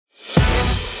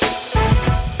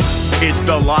It's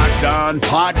the Locked On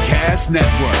Podcast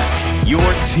Network, your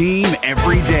team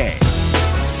every day.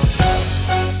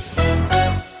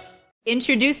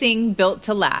 Introducing Built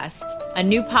to Last, a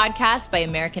new podcast by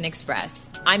American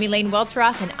Express. I'm Elaine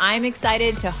Welteroth, and I'm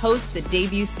excited to host the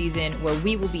debut season where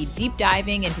we will be deep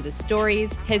diving into the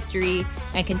stories, history,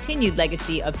 and continued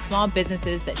legacy of small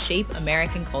businesses that shape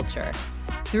American culture.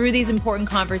 Through these important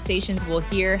conversations, we'll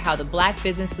hear how the Black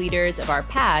business leaders of our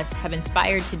past have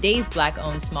inspired today's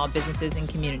Black-owned small businesses and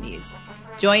communities.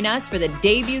 Join us for the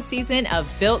debut season of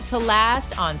Built to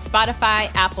Last on Spotify,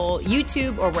 Apple,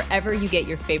 YouTube, or wherever you get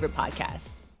your favorite podcasts.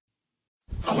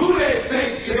 Who they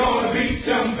think they're gonna beat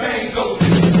them Bengals?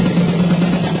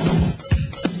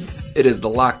 It is the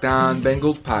Locked On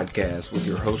Bengals podcast with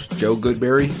your hosts Joe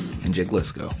Goodberry and Jake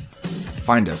Lisco.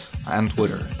 Find us on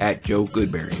Twitter at Joe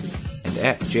Goodberry and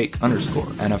at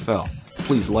Jake_NFL.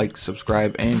 Please like,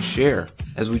 subscribe, and share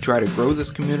as we try to grow this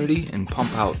community and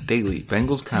pump out daily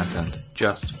Bengals content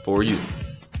just for you.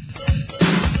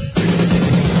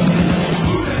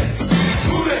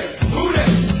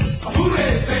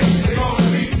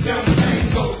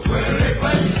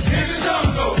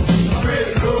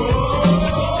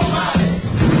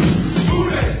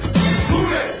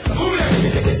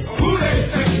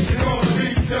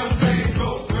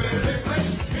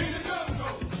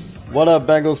 What up,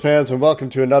 Bengals fans, and welcome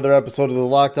to another episode of the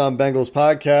Locked On Bengals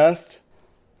podcast.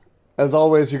 As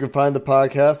always, you can find the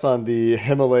podcast on the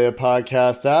Himalaya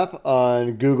Podcast app,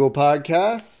 on Google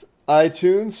Podcasts,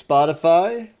 iTunes,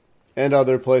 Spotify, and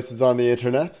other places on the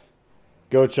internet.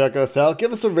 Go check us out.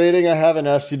 Give us a rating. I haven't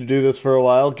asked you to do this for a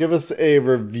while. Give us a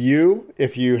review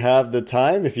if you have the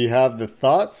time, if you have the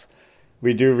thoughts.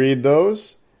 We do read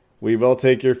those. We will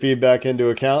take your feedback into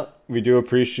account. We do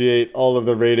appreciate all of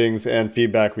the ratings and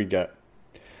feedback we get.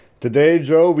 Today,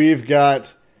 Joe, we've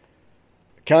got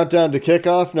countdown to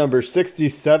kickoff number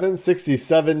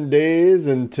 67 days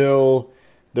until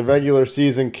the regular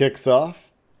season kicks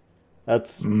off.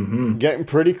 That's getting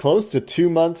pretty close to 2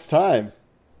 months' time.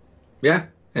 Yeah,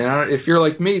 and if you're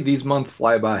like me, these months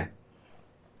fly by.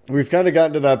 We've kind of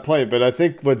gotten to that point, but I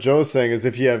think what Joe's saying is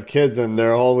if you have kids and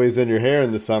they're always in your hair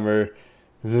in the summer,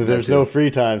 there's no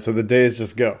free time, so the days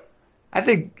just go. I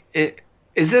think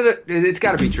it's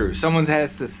got to be true. Someone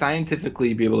has to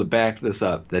scientifically be able to back this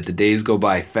up, that the days go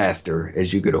by faster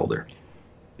as you get older.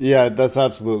 Yeah, that's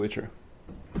absolutely true.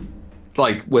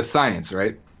 Like with science,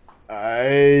 right?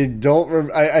 I don't.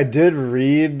 I did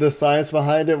read the science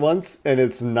behind it once, and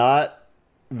it's not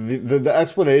the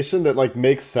explanation that like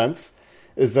makes sense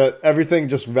is that everything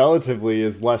just relatively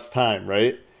is less time,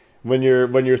 right? When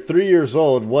you're 3 years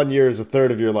old, 1 year is a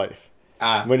third of your life.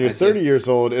 When you're 30 years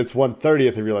old, it's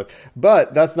 1/30th of your life.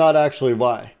 But that's not actually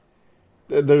why.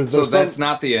 That's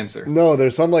not the answer. No,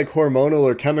 there's some like hormonal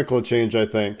or chemical change, I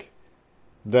think,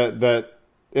 that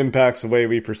impacts the way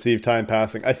we perceive time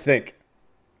passing, I think.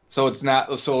 So it's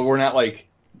not. So we're not like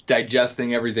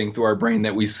digesting everything through our brain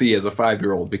that we see as a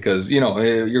 5-year-old because, you know,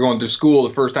 you're going through school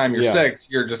the first time you're 6,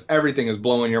 you're just everything is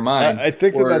blowing your mind. I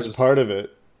think that's part of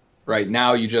it. Right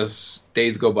now, you just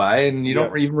days go by and you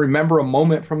don't even remember a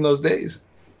moment from those days.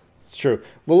 It's true.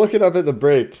 We'll look it up at the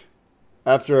break.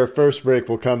 After our first break,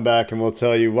 we'll come back and we'll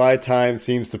tell you why time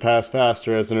seems to pass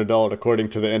faster as an adult, according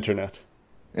to the internet.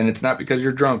 And it's not because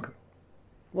you're drunk.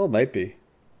 Well, it might be.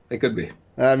 It could be.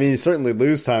 I mean, you certainly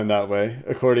lose time that way,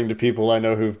 according to people I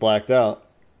know who've blacked out.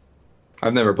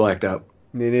 I've never blacked out.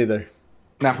 Me neither.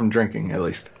 Not from drinking, at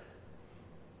least.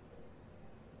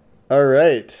 All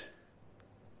right.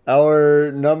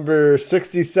 Our number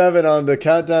 67 on the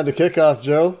countdown to kickoff,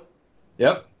 Joe.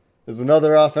 Yep. Is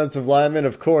another offensive lineman,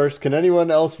 of course. Can anyone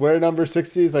else wear number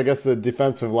 60s? I guess the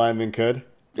defensive lineman could.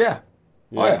 Yeah.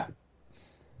 Oh, yeah.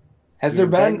 Has there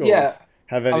been? Bengals Yeah.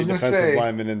 Have any defensive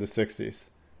linemen in the 60s?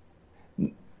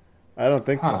 I don't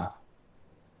think so.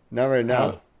 Not right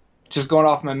now. Just going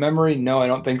off my memory, no, I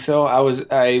don't think so.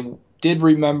 I did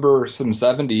remember some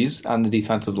 70s on the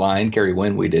defensive line. Kerry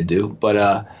Wynn we did do. But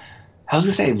I was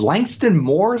going to say Langston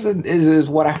Moore is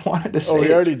what I wanted to say. Oh,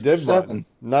 we already did one.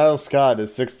 Niles Scott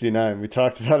is 69. We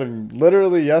talked about him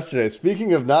literally yesterday.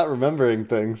 Speaking of not remembering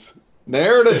things.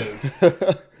 There it is.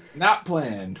 Not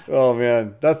planned. Oh,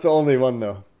 man. That's the only one,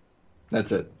 though.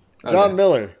 That's it. Okay. John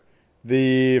Miller,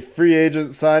 the free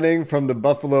agent signing from the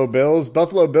Buffalo Bills.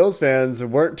 Buffalo Bills fans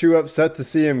weren't too upset to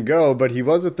see him go, but he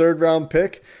was a third-round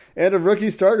pick and a rookie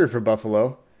starter for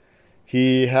Buffalo.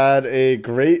 He had a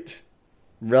great,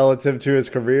 relative to his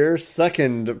career,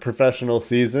 second professional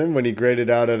season when he graded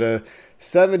out at a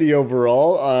 70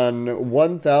 overall on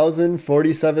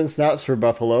 1,047 snaps for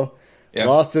Buffalo. Yep.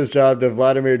 Lost his job to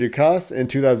Vladimir Dukas in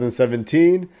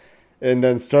 2017. and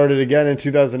then started again in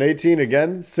 2018.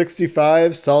 Again,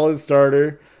 65, solid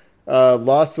starter.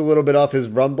 Lost a little bit off his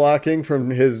run blocking from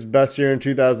his best year in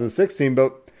 2016,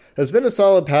 but has been a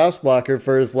solid pass blocker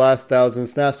for his last 1,000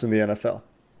 snaps in the NFL.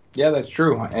 Yeah, that's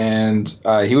true. And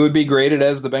he would be graded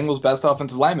as the Bengals' best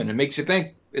offensive lineman. It makes you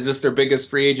think, is this their biggest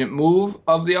free agent move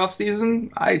of the offseason?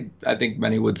 I think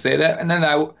many would say that. And then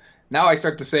now I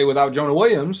start to say, without Jonah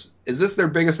Williams, is this their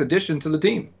biggest addition to the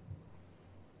team?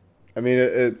 I mean,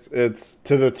 it's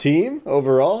to the team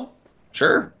overall?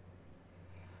 Sure.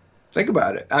 Think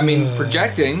about it. I mean,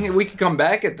 projecting, we could come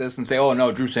back at this and say, oh,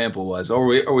 no, Drew Sample was. Or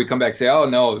we come back and say, oh,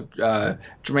 no,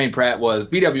 Jermaine Pratt was.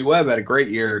 B.W. Webb had a great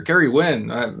year. Kerry Wynn.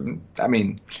 I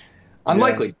mean,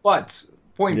 unlikely. Yeah. But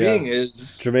point being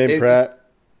is... Jermaine Pratt.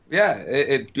 Yeah,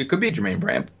 it could be Jermaine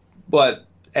Pratt. But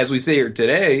as we say here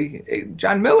today,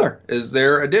 John Miller is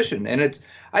their addition. And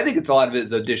I think it's a lot of it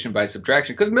is addition by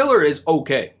subtraction because Miller is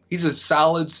okay. He's a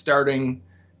solid starting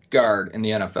guard in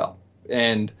the NFL.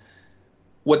 And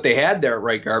what they had there at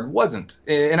right guard wasn't.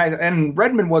 And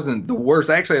Redmond wasn't the worst.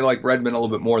 I actually like Redmond a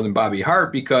little bit more than Bobby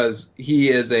Hart because he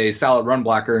is a solid run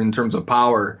blocker in terms of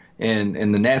power and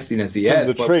the nastiness he has.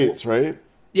 The traits, right?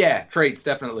 Yeah, traits,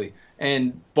 definitely.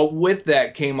 But with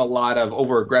that came a lot of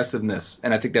over-aggressiveness,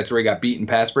 and I think that's where he got beat in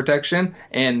pass protection,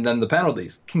 and then the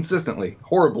penalties, consistently,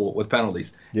 horrible with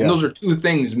penalties. Yeah. And those are two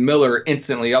things Miller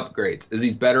instantly upgrades, is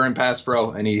he's better in pass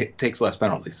pro, and he takes less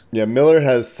penalties. Yeah, Miller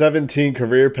has 17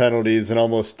 career penalties and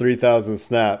almost 3,000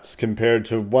 snaps, compared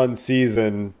to one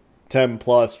season,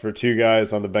 10-plus for two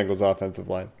guys on the Bengals offensive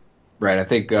line. Right, I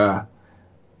think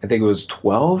it was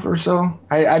 12 or so.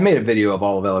 I made a video of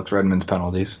all of Alex Redmond's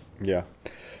penalties. Yeah.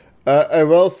 I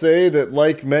will say that,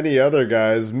 like many other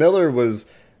guys, Miller was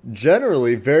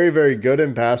generally very, very good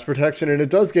in pass protection, and it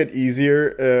does get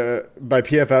easier by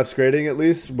PFF's grading, at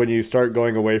least, when you start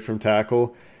going away from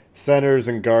tackle. Centers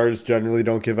and guards generally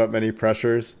don't give up many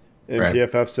pressures in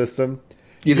PFF system.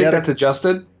 You think that's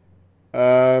adjusted?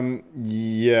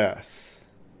 Yes.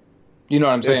 You know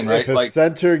what I'm saying, right? If a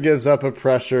center gives up a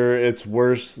pressure, it's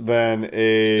worse than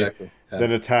than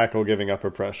a tackle giving up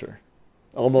a pressure.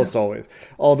 Almost always.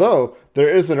 Although, there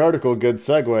is an article, good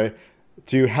segue,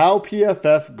 to how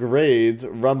PFF grades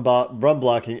run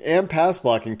blocking and pass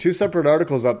blocking. Two separate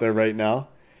articles up there right now.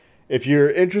 If you're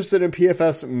interested in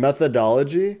PFF's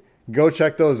methodology, go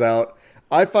check those out.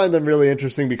 I find them really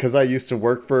interesting because I used to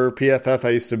work for PFF. I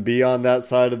used to be on that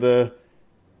side of the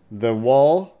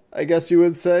wall, I guess you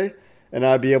would say, and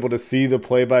I'd be able to see the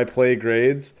play-by-play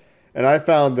grades. And I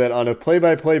found that on a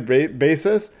play-by-play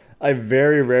basis, I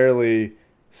very rarely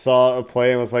saw a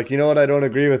play and was like, you know what, I don't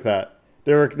agree with that.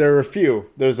 There were a few.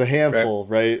 There's a handful,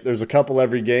 right? There's a couple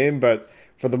every game, but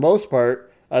for the most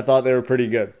part, I thought they were pretty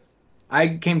good. I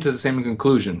came to the same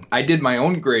conclusion. I did my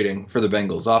own grading for the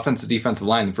Bengals, offensive, defensive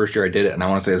line, the first year I did it, and I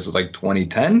want to say this was like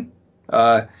 2010.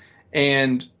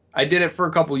 And I did it for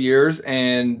a couple years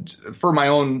and for my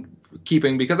own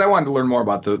keeping because I wanted to learn more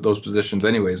about those positions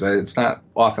anyways. It's not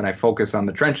often I focus on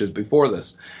the trenches before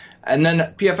this. And then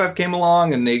PFF came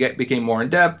along, and they became more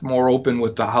in-depth, more open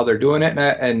with how they're doing it.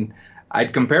 And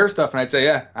I'd compare stuff, and I'd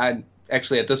say,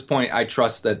 actually, at this point, I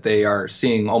trust that they are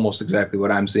seeing almost exactly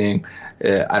what I'm seeing.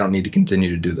 I don't need to continue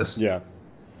to do this. Yeah.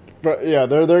 But, yeah,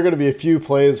 there are going to be a few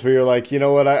plays where you're like, you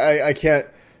know what, I can't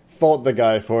fault the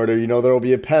guy for it. Or, there will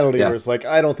be a penalty where it's like,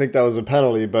 I don't think that was a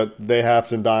penalty, but they have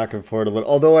to knock him for it a little.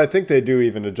 Although I think they do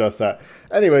even adjust that.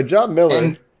 Anyway, John Miller...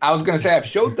 And I was going to say I've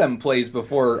showed them plays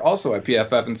before also at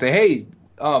PFF and say, hey,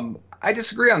 I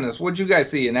disagree on this. What'd you guys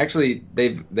see? And actually,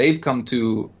 they've come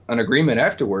to an agreement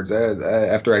afterwards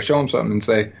after I show them something and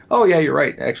say, oh, yeah, you're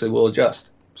right. Actually, we'll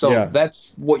adjust. So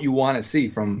that's what you want to see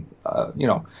from,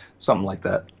 something like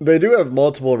that. They do have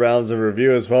multiple rounds of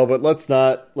review as well, but let's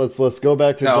go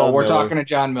back to John Miller. No, we're talking to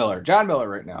John Miller. John Miller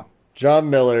right now. John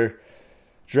Miller,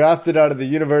 drafted out of the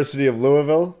University of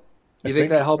Louisville. You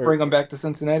think that helped bring him back to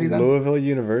Cincinnati then? Louisville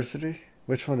University?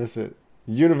 Which one is it?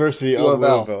 University of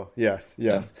Louisville. Yes.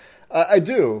 Yeah. I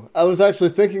do. I was actually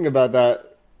thinking about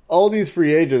that. All these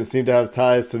free agents seem to have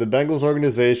ties to the Bengals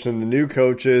organization, the new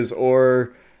coaches,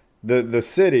 or the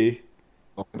city.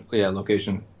 Yeah,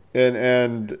 location.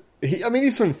 And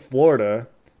he's from Florida,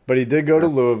 but he did go to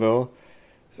Louisville.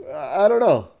 I don't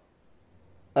know.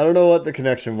 I don't know what the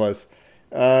connection was.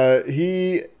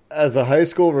 He, as a high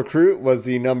school recruit, was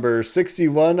the number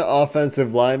 61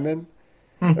 offensive lineman,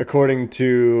 according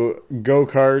to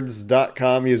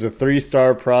GoCards.com. He is a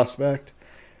 3-star prospect.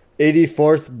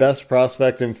 84th best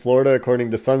prospect in Florida,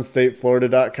 according to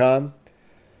SunStateFlorida.com.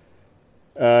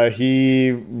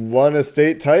 He won a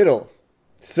state title.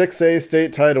 6A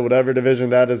state title, whatever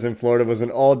division that is in Florida, was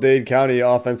an all-Dade County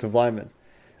offensive lineman.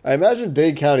 I imagine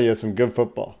Dade County has some good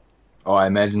football. Oh, I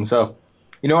imagine so.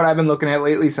 You know what I've been looking at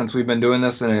lately since we've been doing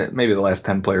this, and maybe the last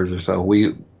 10 players or so,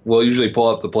 we'll usually pull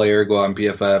up the player, go on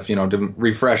PFF, to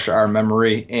refresh our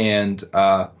memory and,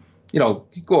 go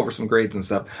over some grades and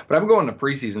stuff. But I've been going to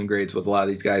preseason grades with a lot of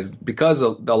these guys because a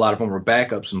lot of them were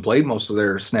backups and played most of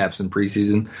their snaps in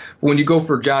preseason. When you go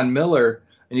for John Miller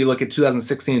and you look at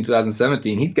 2016 and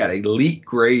 2017, he's got elite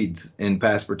grades in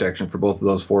pass protection for both of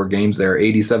those 4 games there,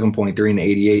 87.3 and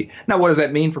 88. Now, what does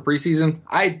that mean for preseason?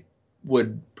 I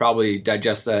would probably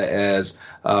digest that as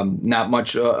not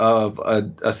much of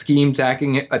a scheme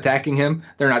attacking him.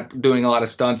 They're not doing a lot of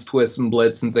stunts, twists, and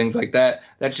blitz and things like that.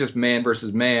 That's just man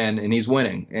versus man, and he's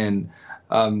winning. And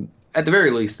at the very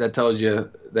least, that tells you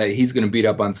that he's going to beat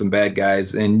up on some bad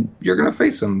guys, and you're going to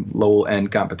face some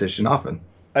low-end competition often.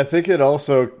 I think it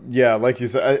also, like you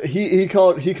said, he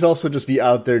could also just be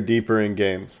out there deeper in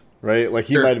games. Right? Like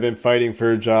he might have been fighting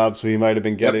for a job, so he might have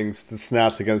been getting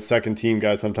snaps against second-team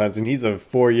guys sometimes, and he's a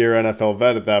 4-year NFL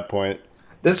vet at that point.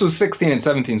 This was 16 and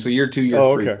 17, so year 2, year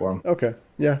 3 for him. Okay,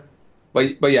 yeah.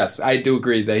 But yes, I do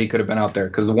agree that he could have been out there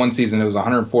because the one season it was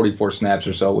 144 snaps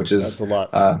or so, which is that's a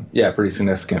lot. Pretty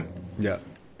significant. Yeah.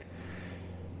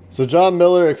 So John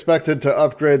Miller expected to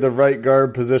upgrade the right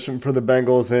guard position for the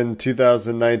Bengals in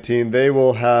 2019. They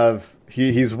will have.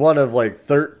 He's one of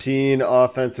 13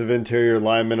 offensive interior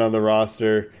linemen on the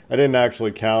roster. I didn't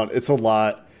actually count. It's a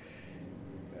lot.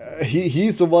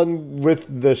 He's the one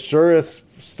with the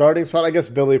surest starting spot. I guess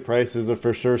Billy Price is a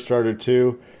for sure starter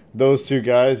too. Those 2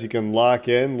 guys you can lock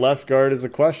in. Left guard is a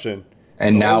question.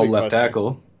 And now left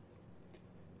tackle.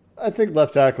 I think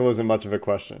left tackle isn't much of a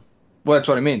question. Well, that's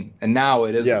what I mean. And now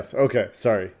it is. Yes, okay.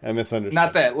 Sorry, I misunderstood.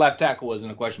 Not that left tackle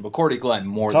wasn't a question, but Cordy Glenn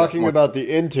more. Talking about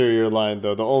the interior line,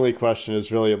 though, the only question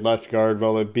is really at left guard.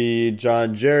 Will it be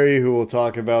John Jerry, who we'll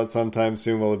talk about sometime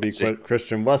soon? Will it be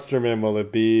Christian Westerman? Will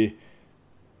it be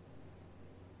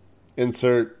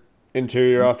insert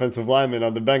interior offensive lineman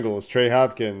on the Bengals? Trey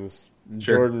Hopkins,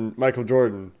 Michael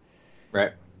Jordan.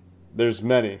 Right. There's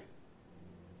many.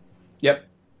 Yep.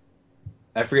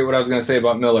 I forget what I was going to say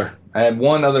about Miller. I had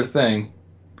one other thing.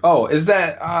 Oh, is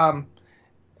that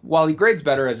while he grades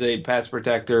better as a pass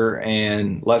protector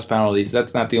and less penalties,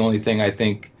 that's not the only thing I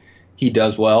think he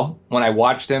does well. When I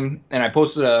watched him, and I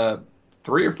posted a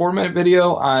 3 or 4 minute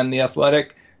video on The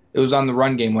Athletic, it was on the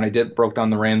run game when I broke down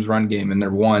the Rams run game, and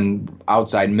their one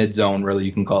outside mid zone, really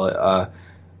you can call it,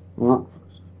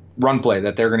 run play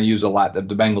that they're going to use a lot, that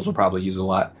the Bengals will probably use a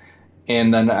lot.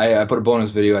 And then I put a bonus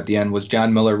video at the end, was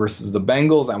John Miller versus the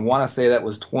Bengals. I want to say that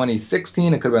was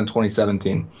 2016. It could have been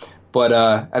 2017. But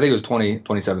I think it was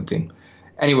 2017.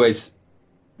 Anyways,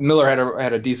 Miller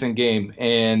had a decent game,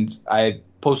 and I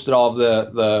posted all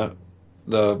of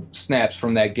the snaps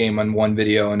from that game on one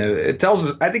video. And it tells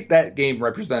us, I think that game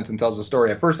represents and tells the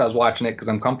story. At first I was watching it because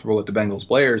I'm comfortable with the Bengals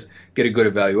players, get a good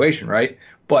evaluation, right?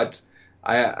 But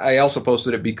I also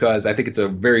posted it because I think it's a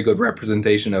very good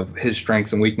representation of his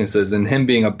strengths and weaknesses, and him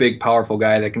being a big, powerful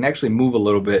guy that can actually move a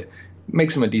little bit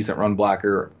makes him a decent run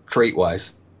blocker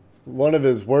trait-wise. One of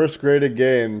his worst graded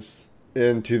games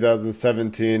in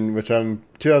 2016, was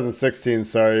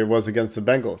against the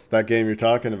Bengals, that game you're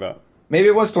talking about. Maybe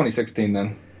it was 2016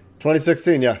 then.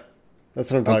 2016, yeah.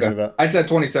 That's what I'm talking about. I said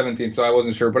 2017, so I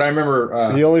wasn't sure, but I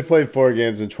remember... he only played 4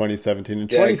 games in 2017. In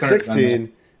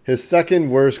 2016... his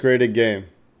second worst graded game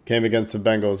came against the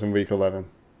Bengals in Week 11.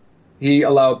 He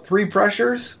allowed 3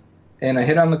 pressures and a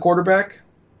hit on the quarterback.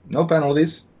 No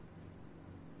penalties.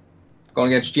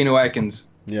 Going against Geno Atkins.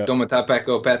 Yeah. Doma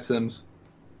Tapeko, Pat Sims.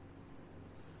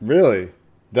 Really?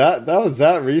 That was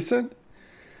that recent?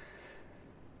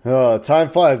 Time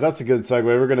flies. That's a good segue.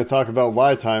 We're going to talk about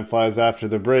why time flies after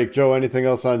the break. Joe, anything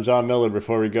else on John Miller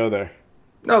before we go there?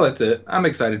 No, that's it. I'm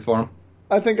excited for him.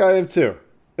 I think I am too.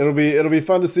 It'll be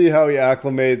fun to see how he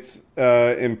acclimates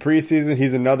in preseason.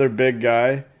 He's another big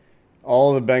guy.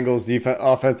 All the Bengals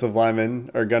offensive linemen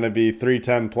are going to be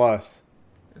 310 plus.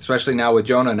 Especially now with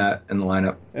Jonah not in the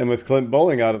lineup. And with Clint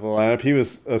Bowling out of the lineup, he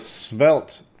was a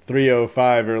svelte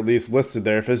 305, or at least listed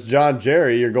there. If it's John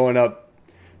Jerry, you're going up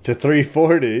to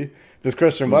 340. If it's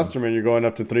Christian Westerman, you're going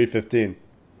up to 315.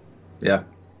 Yeah,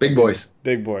 big boys.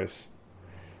 Big boys.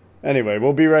 Anyway,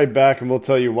 we'll be right back, and we'll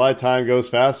tell you why time goes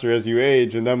faster as you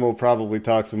age, and then we'll probably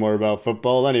talk some more about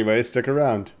football. Anyway, stick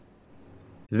around.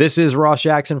 This is Ross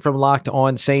Jackson from Locked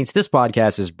On Saints. This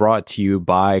podcast is brought to you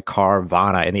by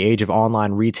Carvana. In the age of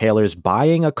online retailers,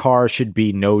 buying a car should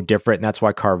be no different, and that's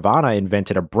why Carvana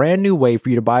invented a brand new way for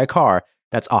you to buy a car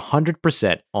That's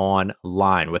 100%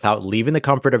 online. Without leaving the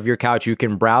comfort of your couch, you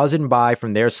can browse and buy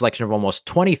from their selection of almost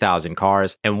 20,000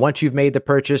 cars. And once you've made the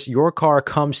purchase, your car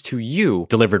comes to you,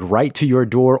 delivered right to your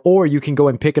door, or you can go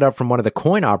and pick it up from one of the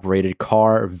coin-operated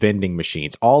car vending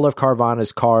machines. All of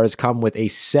Carvana's cars come with a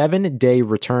 7-day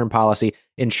return policy,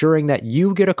 ensuring that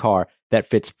you get a car that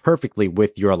fits perfectly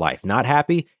with your life. Not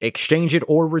happy? Exchange it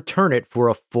or return it for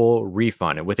a full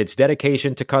refund. And with its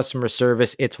dedication to customer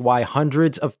service, it's why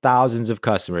hundreds of thousands of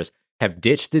customers have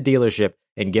ditched the dealership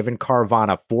and given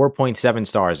Carvana 4.7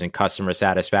 stars in customer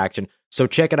satisfaction. So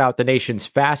check it out, the nation's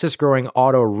fastest growing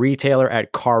auto retailer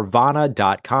at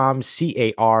Carvana.com,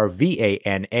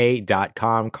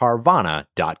 Carvana.com,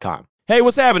 Carvana.com. Hey,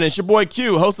 what's happening? It's your boy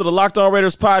Q, host of the Locked On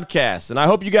Raiders podcast, and I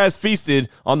hope you guys feasted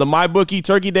on the MyBookie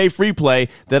Turkey Day free play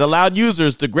that allowed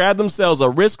users to grab themselves a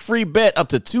risk-free bet up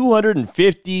to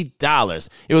 $250.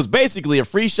 It was basically a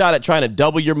free shot at trying to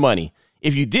double your money.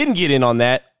 If you didn't get in on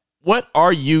that, what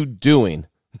are you doing?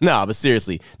 Nah, but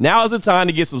seriously, now is the time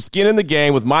to get some skin in the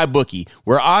game with MyBookie,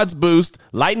 where odds boost,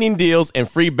 lightning deals, and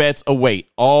free bets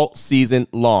await all season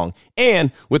long.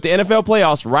 And with the NFL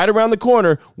playoffs right around the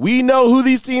corner, we know who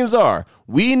these teams are.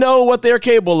 We know what they're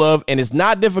capable of, and it's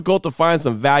not difficult to find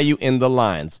some value in the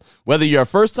lines. Whether you're a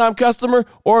first-time customer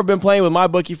or have been playing with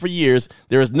MyBookie for years,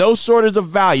 there is no shortage of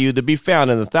value to be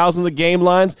found in the thousands of game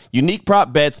lines, unique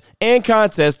prop bets, and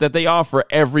contests that they offer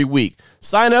every week.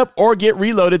 Sign up or get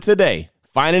reloaded today.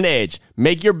 Find an edge,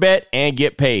 make your bet, and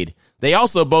get paid. They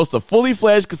also boast a fully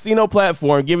fledged casino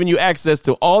platform giving you access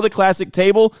to all the classic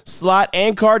table, slot,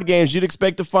 and card games you'd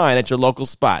expect to find at your local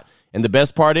spot. And the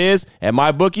best part is, at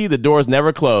MyBookie, the doors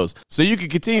never close, so you can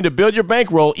continue to build your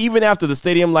bankroll even after the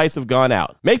stadium lights have gone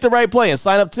out. Make the right play and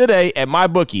sign up today at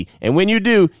MyBookie. And when you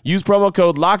do, use promo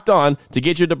code LOCKEDON to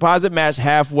get your deposit matched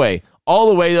halfway, all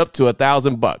the way up to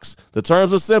 $1,000. The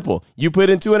terms are simple. You put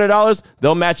in $200,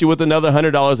 they'll match you with another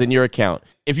 $100 in your account.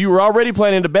 If you were already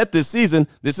planning to bet this season,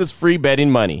 this is free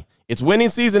betting money. It's winning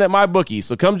season at MyBookie,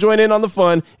 so come join in on the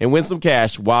fun and win some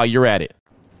cash while you're at it.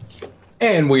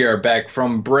 And we are back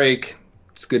from break.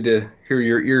 It's good to hear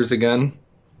your ears again.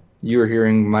 You're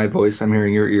hearing my voice. I'm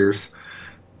hearing your ears.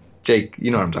 Jake, you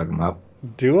know what I'm talking about.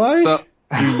 Do I? So,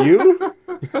 do you?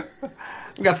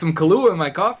 I've got some Kahlua in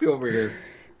my coffee over here.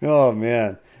 Oh,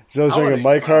 man. Joe's drinking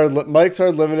Mike's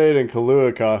Hard Lemonade and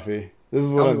Kahlua coffee. This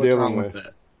is what I'm dealing with.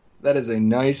 That is a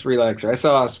nice relaxer. I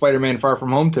saw Spider-Man Far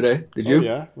From Home today. Did you? Oh,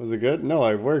 yeah? Was it good? No,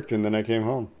 I worked and then I came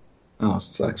home. Oh,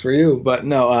 sucks for you. But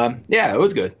no, yeah, it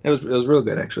was good. It was real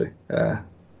good, actually.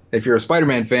 If you're a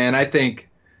Spider-Man fan, I think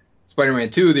Spider-Man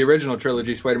 2, the original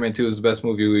trilogy, Spider-Man 2 is the best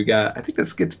movie we got. I think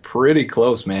this gets pretty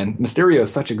close, man. Mysterio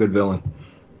is such a good villain.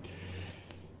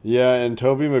 Yeah, and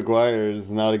Tobey Maguire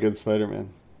is not a good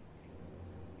Spider-Man.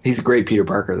 He's a great Peter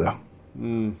Parker, though.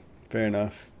 Fair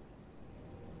enough.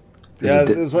 Yeah,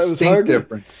 it was hard. It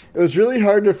was really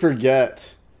hard to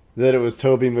forget that it was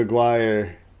Tobey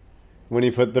Maguire when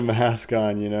he put the mask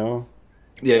on, you know?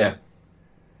 Yeah.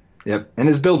 Yep. And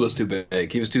his build was too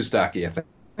big. He was too stocky, I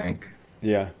think.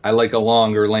 Yeah. I like a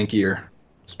longer, lankier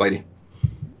Spidey.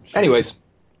 Anyways.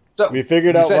 So we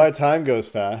figured out why time goes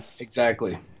fast.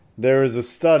 Exactly. There was a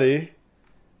study.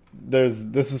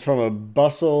 This is from a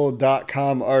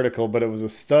bustle.com article, but it was a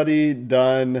study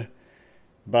done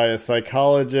by a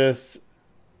psychologist.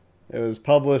 It was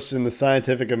published in the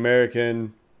Scientific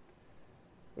American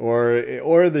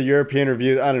or the European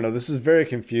Review. I don't know. This is very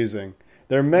confusing.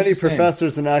 There are many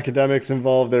professors and academics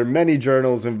involved. There are many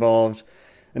journals involved.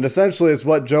 And essentially it's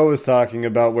what Joe was talking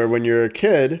about, where when you're a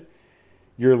kid,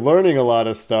 you're learning a lot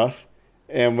of stuff.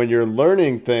 And when you're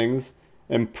learning things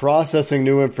and processing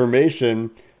new information,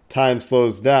 time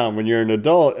slows down. When you're an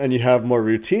adult and you have more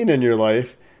routine in your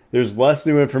life, there's less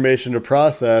new information to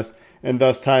process, and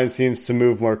thus time seems to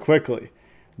move more quickly.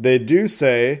 They do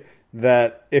say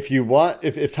that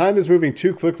if time is moving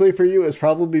too quickly for you, it's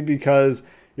probably because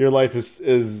your life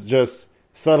is just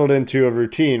settled into a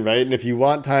routine, right? And if you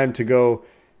want time to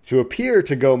appear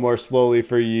to go more slowly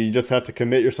for you, you just have to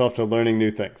commit yourself to learning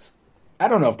new things. I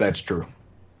don't know if that's true.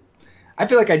 I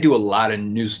feel like I do a lot of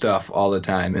new stuff all the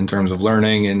time in terms of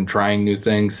learning and trying new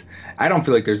things. I don't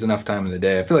feel like there's enough time in the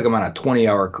day. I feel like I'm on a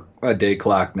 20-hour day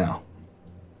clock now.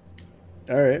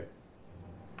 All right.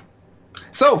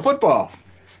 So, football.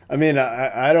 I mean,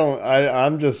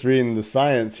 I'm just reading the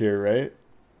science here, right?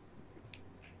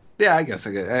 Yeah, I guess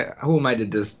who am I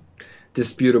to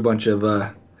dispute a bunch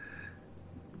of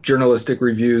journalistic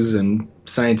reviews and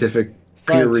scientific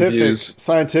peer reviews?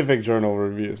 Scientific journal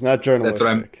reviews, not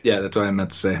journalistic. That's what I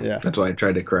meant to say. Yeah. That's why I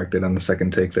tried to correct it on the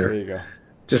second take there. There you go.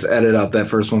 Just edit out that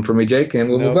first one for me, Jake, and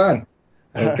we'll move on.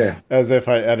 Okay. As if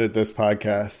I edit this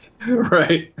podcast.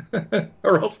 Right.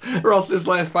 or else this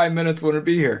last 5 minutes wouldn't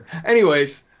be here.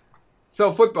 Anyways,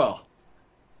 so football.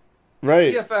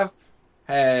 Right. PFF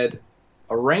had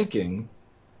a ranking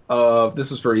of,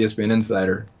 this is for ESPN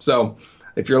Insider. So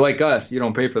if you're like us, you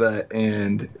don't pay for that,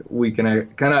 and we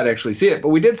cannot actually see it. But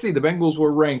we did see the Bengals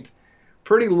were ranked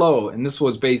pretty low, and this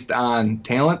was based on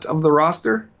talent of the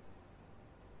roster.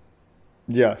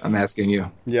 Yes. I'm asking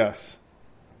you. Yes.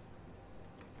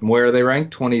 Where are they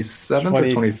ranked? 27th or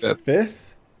 25th?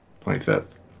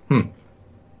 25th. I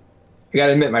got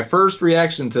to admit, my first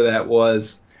reaction to that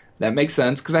was, that makes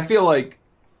sense, because I feel like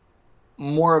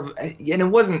more of, and it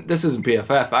wasn't, this isn't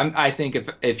PFF. I think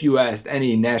if you asked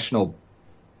any national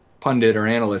pundit or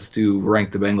analyst to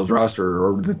rank the Bengals roster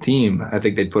or the team, I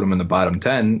think they'd put them in the bottom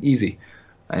 10, easy,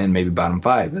 and maybe bottom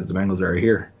 5, as the Bengals are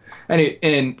here.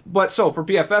 But so for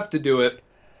PFF to do it,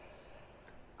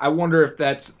 I wonder if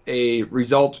that's a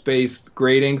results-based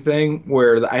grading thing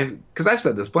because I've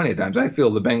said this plenty of times, I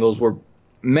feel the Bengals were,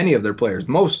 many of their players,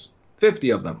 most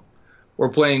 50 of them, were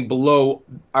playing below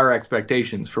our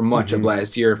expectations for much of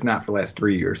last year, if not for the last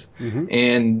 3 years.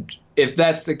 And if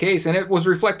that's the case, and it was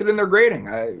reflected in their grading,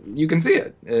 you can see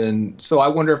it. And so I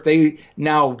wonder if they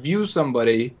now view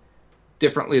somebody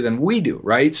differently than we do,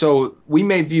 right? So we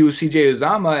may view CJ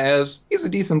Uzomah as, he's a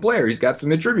decent player. He's got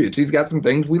some attributes. He's got some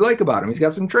things we like about him. He's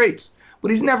got some traits. But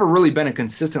he's never really been a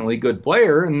consistently good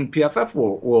player, and PFF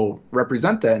will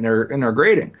represent that in their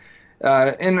grading.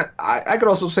 And I could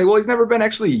also say, well, he's never been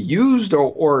actually used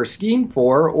or schemed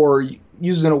for or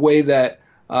used in a way that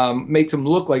makes him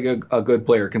look like a good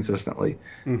player consistently.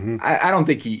 I don't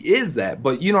think he is that,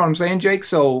 but you know what I'm saying, Jake?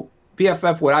 So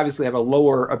PFF would obviously have a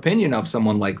lower opinion of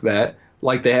someone like that,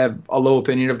 like they have a low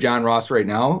opinion of John Ross right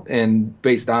now, and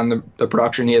based on the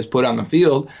production he has put on the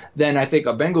field, then I think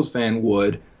a Bengals fan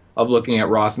would, of looking at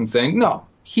Ross and saying, no,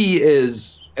 he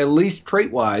is, at least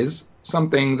trait-wise,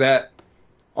 something that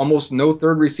almost no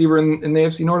third receiver in the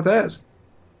AFC North has.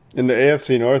 In the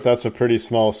AFC North, that's a pretty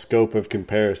small scope of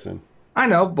comparison. I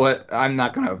know, but I'm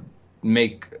not going to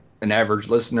make an average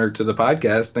listener to the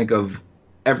podcast think of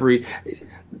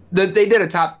they did a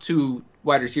top 2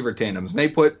 wide receiver tandems, and they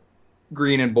put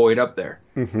Green and Boyd up there.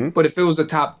 But if it was a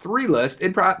top 3 list,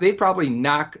 they'd probably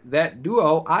knock that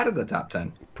duo out of the top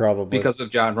 10. Probably. Because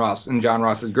of John Ross and John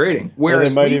Ross's grading.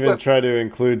 Whereas they might even try to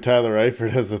include Tyler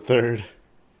Eifert as a third.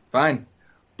 Fine.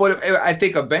 But I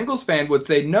think a Bengals fan would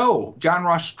say, no, John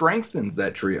Ross strengthens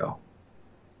that trio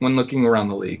when looking around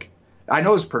the league. I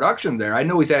know his production there. I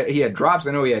know he had drops.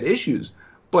 I know he had issues.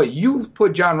 But you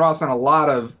put John Ross on a lot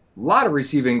of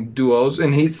receiving duos,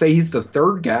 and he's the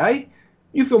third guy,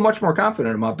 you feel much more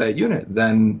confident about that unit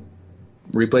than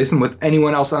replace him with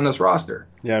anyone else on this roster.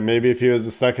 Yeah, maybe if he was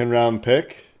a second-round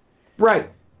pick. Right.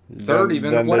 Third,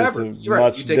 then whatever. You're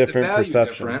right. You take different the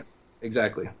perception. Different.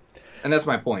 Exactly. And that's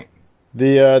my point.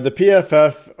 The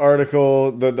PFF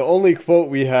article, the only quote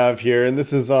we have here, and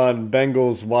this is on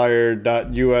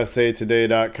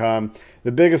BengalsWire.usatoday.com,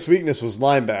 the biggest weakness was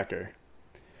linebacker.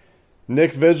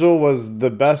 Nick Vigil was the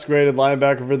best graded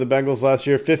linebacker for the Bengals last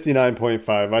year,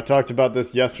 59.5. I talked about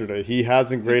this yesterday. He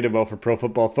hasn't graded well for Pro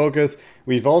Football Focus.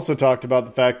 We've also talked about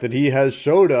the fact that he has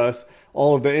showed us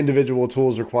all of the individual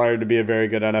tools required to be a very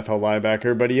good NFL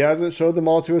linebacker, but he hasn't showed them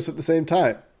all to us at the same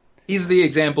time. He's the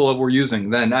example of we're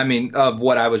using then, of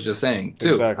what I was just saying,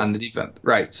 too, exactly. On the defense.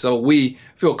 Right. So we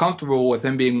feel comfortable with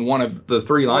him being one of the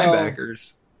 3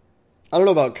 linebackers. I don't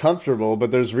know about comfortable,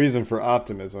 but there's reason for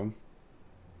optimism.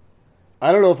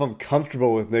 I don't know if I'm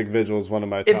comfortable with Nick Vigil as one of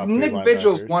my top 3 linebackers. If Nick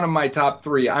Vigil's one of my top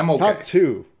 3, I'm okay. Top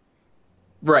 2.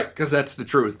 Right, because that's the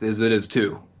truth, it is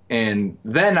 2. And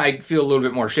then I feel a little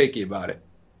bit more shaky about it.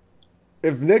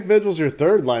 If Nick Vigil's your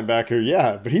 3rd linebacker,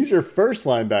 yeah, but he's your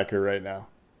 1st linebacker right now.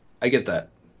 I get that.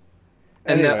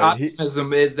 And anyway, the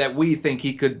optimism is that we think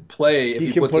he could play if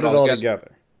he puts it all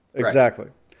together. Exactly.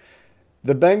 Right.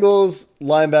 The Bengals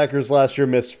linebackers last year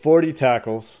missed 40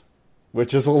 tackles,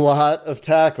 which is a lot of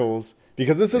tackles,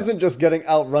 because this isn't just getting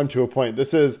outrun to a point.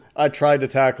 This is, I tried to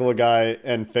tackle a guy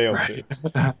and failed to.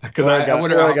 Because I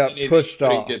got pushed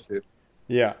off.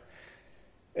 Yeah.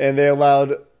 And they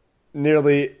allowed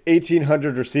nearly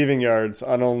 1,800 receiving yards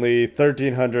on only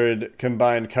 1,300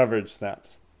 combined coverage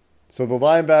snaps. So the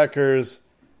linebackers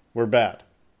were bad.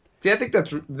 See, I think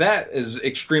that is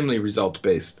extremely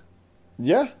results-based.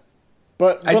 Yeah.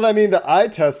 But the eye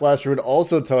test last year would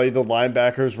also tell you the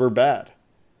linebackers were bad.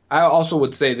 I also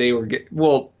would say they were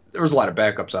there was a lot of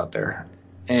backups out there.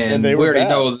 And we already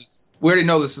know this. We already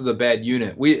know this is a bad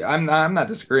unit. I'm not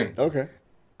disagreeing. Okay.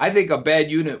 I think a bad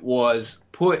unit was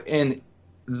put in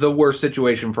the worst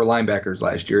situation for linebackers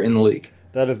last year in the league.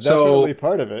 That is definitely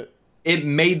part of it. it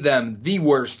made them the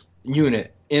worst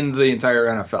unit in the entire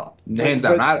NFL, hands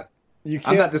down. You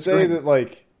can't say that,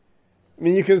 like, I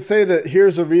mean, you can say that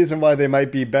here's a reason why they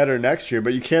might be better next year,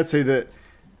 but you can't say that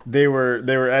they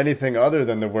were anything other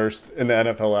than the worst in the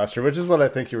NFL last year, which is what I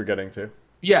think you were getting to.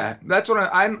 Yeah, that's what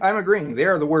I'm agreeing. They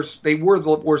are the worst. They were the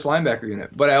worst linebacker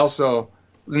unit, but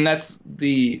and that's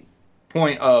the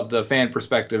point of the fan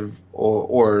perspective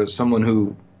or someone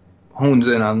who hones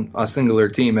in on a singular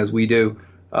team as we do,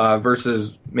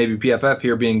 versus maybe PFF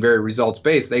here being very results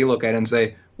based. They look at it and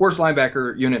say, worst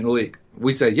linebacker unit in the league.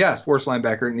 We say, yes, worst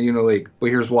linebacker in the unit league, but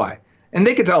here's why. And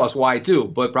they could tell us why too,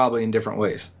 but probably in different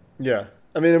ways. Yeah.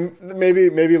 I mean,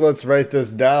 maybe let's write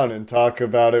this down and talk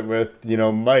about it with,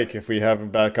 Mike, if we have him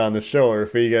back on the show, or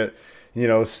if we get,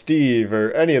 Steve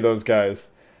or any of those guys.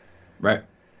 Right.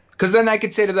 Because then I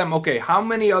could say to them, okay, how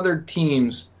many other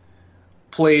teams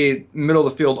played middle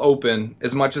of the field open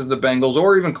as much as the Bengals,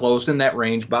 or even close in that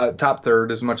range, by top third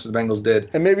as much as the Bengals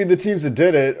did? And maybe the teams that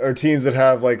did it are teams that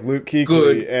have like Luke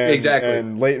Kuechly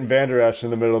and Leighton Vander Esch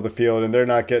in the middle of the field, and they're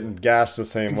not getting gashed the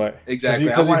same way. Exactly.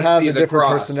 Because you have the different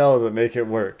personnel that make it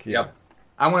work. Yeah. Yep.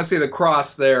 I want to see the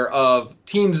cross there of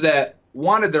teams that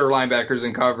wanted their linebackers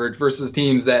in coverage versus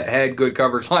teams that had good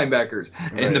coverage linebackers.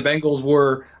 Right. And the Bengals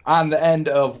were on the end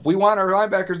of, we want our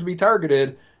linebackers to be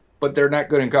targeted, but they're not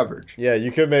good in coverage. Yeah,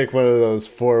 you could make one of those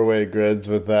four-way grids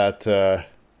with that. I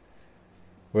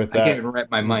can't even wrap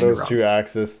my mind around those around. Two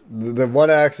axes. The one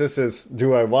axis is,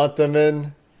 do I want them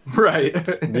in? Right.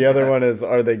 The other one is,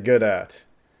 are they good at?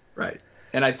 Right.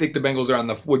 And I think the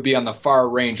Bengals would be on the far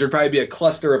range. There'd probably be a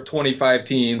cluster of 25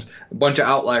 teams, a bunch of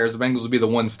outliers. The Bengals would be the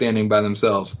ones standing by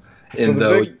themselves. So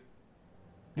the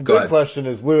big question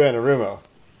is Lou Anarumo.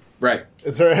 Right.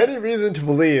 Is there any reason to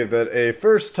believe that a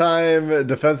first-time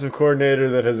defensive coordinator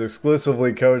that has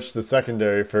exclusively coached the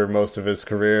secondary for most of his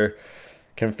career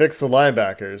can fix the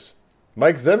linebackers?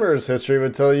 Mike Zimmer's history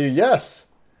would tell you yes.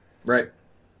 Right.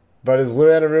 But is Lou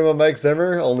Anarumo Mike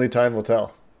Zimmer? Only time will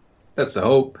tell. That's the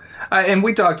hope. And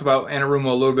we talked about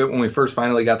Anarumo a little bit when we first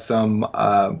finally got some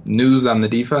news on the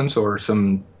defense, or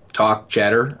some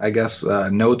chatter, I guess,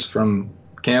 notes from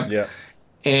camp. Yeah.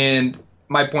 And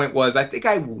my point was, I think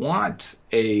I want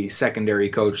a secondary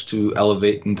coach to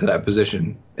elevate into that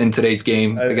position in today's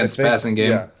game against the passing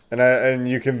game. Yeah, and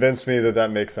you convinced me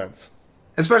that makes sense.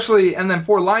 Especially, and then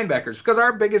for linebackers, because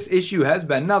our biggest issue has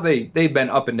been, now they've been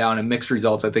up and down in mixed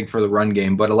results, I think, for the run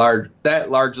game, but that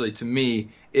largely, to me,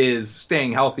 is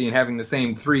staying healthy and having the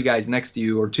same 3 guys next to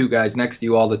you or 2 guys next to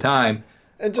you all the time.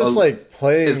 And just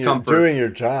playing, doing your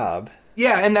job.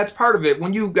 Yeah, and that's part of it.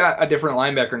 When you got a different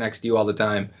linebacker next to you all the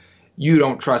time, you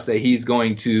don't trust that he's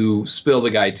going to spill the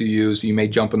guy to you, so you may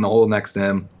jump in the hole next to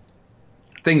him.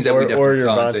 Things that we definitely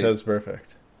saw. Or your Vontaze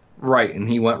Perfect. Right, and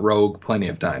he went rogue plenty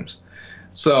of times.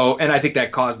 So, and I think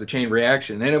that caused a chain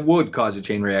reaction, and it would cause a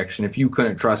chain reaction if you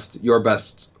couldn't trust your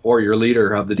best or your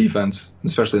leader of the defense,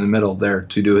 especially in the middle there,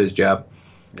 to do his job.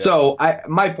 Yeah. So,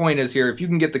 my point is here, if you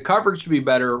can get the coverage to be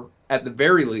better, at the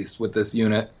very least with this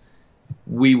unit,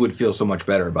 we would feel so much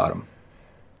better about him.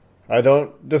 I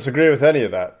don't disagree with any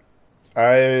of that.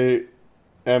 I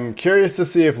am curious to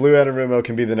see if Lou Anarumo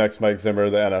can be the next Mike Zimmer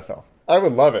of the NFL. I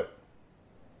would love it.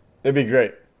 It'd be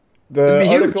great.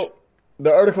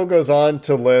 The article goes on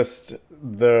to list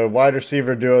the wide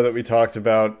receiver duo that we talked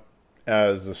about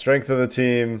as the strength of the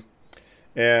team,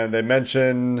 and they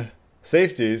mention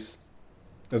safeties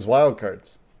as wild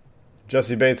cards.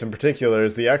 Jesse Bates in particular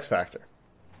is the X factor.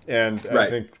 And right. I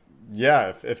think,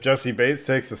 if Jesse Bates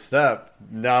takes a step,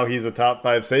 now he's a top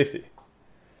 5 safety.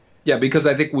 Yeah, because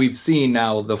I think we've seen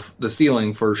now the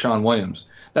ceiling for Sean Williams.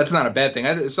 That's not a bad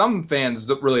thing. Some fans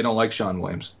really don't like Sean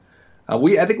Williams. I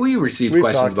think we received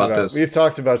questions about this. We've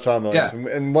talked about Sean Williams.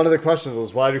 Yeah. And one of the questions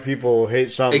was, why do people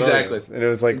hate Sean Williams? And it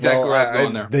was like, exactly where I was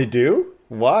going there. They do?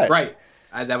 Why? Right.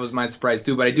 That was my surprise,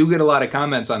 too. But I do get a lot of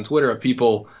comments on Twitter of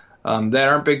people that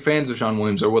aren't big fans of Sean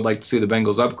Williams or would like to see the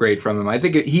Bengals upgrade from him. I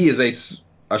think he is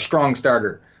a strong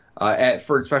starter,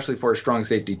 especially for a strong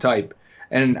safety type.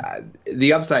 And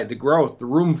the upside, the growth, the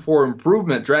room for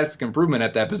improvement, drastic improvement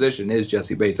at that position is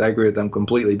Jesse Bates. I agree with them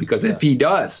completely, because if he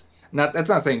does, that's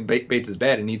not saying Bates is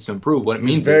bad and needs to improve. What it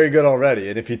means is he's very good already.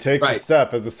 And if he takes a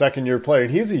step as a second-year player,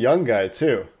 and he's a young guy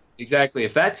too. Exactly.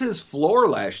 If that's his floor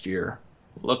last year,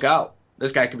 look out.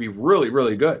 This guy could be really,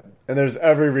 really good. And there's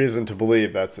every reason to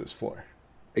believe that's his floor.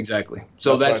 Exactly.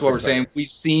 So that's what we're saying. We've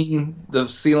seen the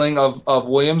ceiling of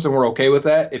Williams, and we're okay with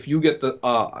that. If you get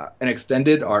an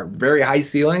extended or very high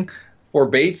ceiling for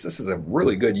Bates, this is a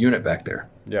really good unit back there.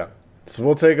 Yeah. So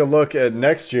we'll take a look at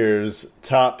next year's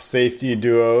top safety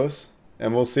duos,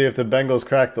 and we'll see if the Bengals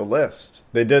crack the list.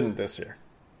 They didn't this year.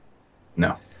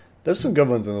 No. There's some good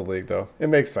ones in the league, though. It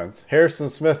makes sense. Harrison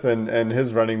Smith and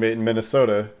his running mate in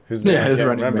Minnesota, whose name I can't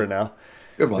remember now.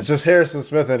 Good one. It's just Harrison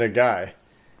Smith and a guy.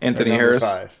 Anthony Harris.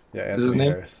 5. Yeah, Anthony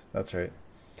Harris. That's right.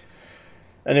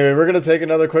 Anyway, we're going to take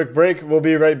another quick break. We'll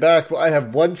be right back. I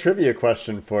have one trivia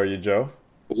question for you, Joe.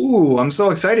 Ooh, I'm so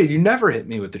excited. You never hit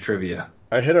me with the trivia.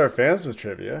 I hit our fans with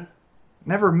trivia.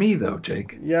 Never me, though,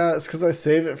 Jake. Yeah, it's because I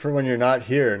save it for when you're not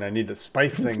here and I need to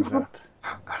spice things up.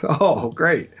 Oh,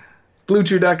 great.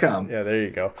 BlueChew.com. Yeah, there you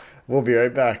go. We'll be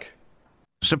right back.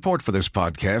 Support for this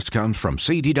podcast comes from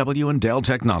CDW and Dell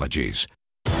Technologies.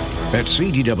 At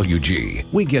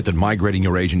CDWG, we get that migrating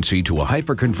your agency to a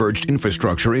hyper-converged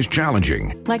infrastructure is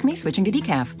challenging. Like me switching to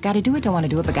decaf. Gotta do it, don't want to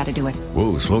do it, but gotta do it.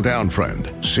 Whoa, slow down, friend.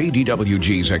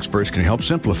 CDWG's experts can help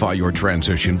simplify your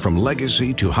transition from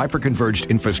legacy to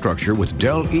hyper-converged infrastructure with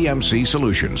Dell EMC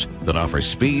solutions that offer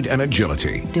speed and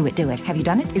agility. Do it, do it. Have you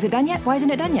done it? Is it done yet? Why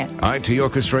isn't it done yet? IT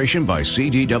orchestration by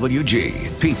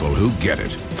CDWG. People who get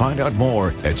it. Find out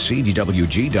more at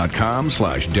cdwg.com/Dell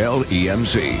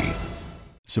EMC.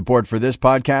 Support for this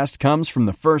podcast comes from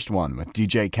The First One with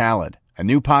DJ Khaled, a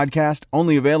new podcast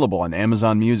only available on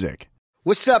Amazon Music.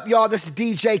 What's up, y'all? This is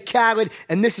DJ Khaled,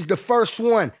 and this is The First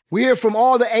One. We hear from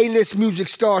all the A-list music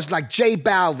stars like J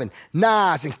Balvin,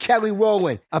 Nas, and Kelly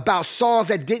Rowland about songs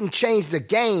that didn't change the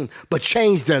game, but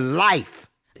changed their life.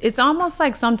 It's almost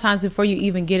like sometimes before you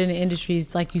even get in the industry,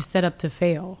 it's like you set up to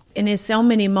fail. And there's so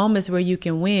many moments where you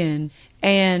can win.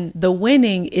 And the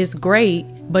winning is great,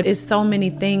 but it's so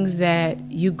many things that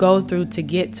you go through to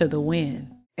get to the win.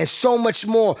 And so much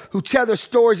more, who tell their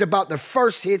stories about their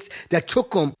first hits that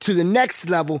took them to the next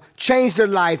level, changed their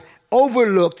life,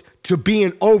 overlooked to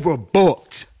being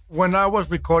overbooked. When I was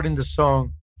recording the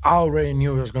song, I already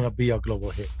knew it was going to be a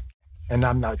global hit. And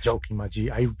I'm not joking, my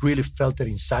G. I really felt it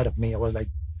inside of me. I was like,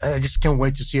 I just can't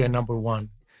wait to see it number one.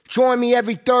 Join me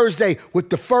every Thursday with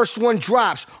The First One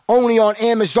drops only on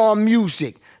Amazon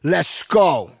Music. Let's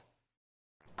go.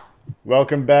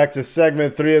 Welcome back to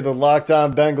segment 3 of the Locked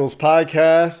On Bengals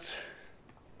podcast.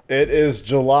 It is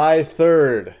July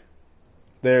 3rd.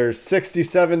 There's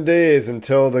 67 days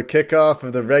until the kickoff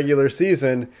of the regular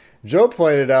season. Joe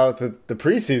pointed out that the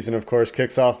preseason, of course,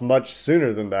 kicks off much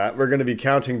sooner than that. We're going to be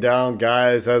counting down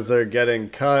guys as they're getting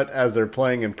cut, as they're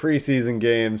playing in preseason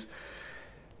games.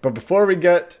 But before we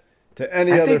get to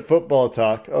any other football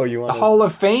talk, the Hall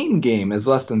of Fame game is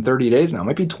less than 30 days now. It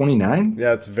might be 29.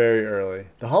 Yeah, it's very early.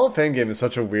 The Hall of Fame game is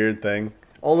such a weird thing.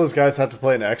 All those guys have to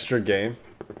play an extra game.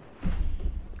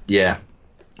 Yeah,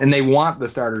 and they want the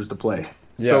starters to play.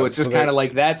 Yeah, so it's just kind of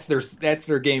like that's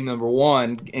their game number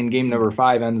 1, and game number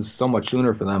 5 ends so much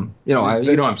sooner for them. You know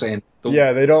what I'm saying?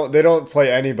 They don't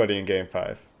play anybody in game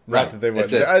 5. Not that they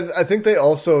would. I think they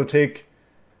also take.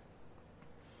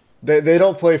 They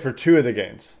don't play for 2 of the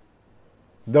games.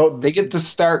 They get to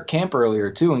start camp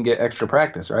earlier too and get extra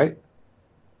practice, right?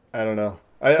 I don't know.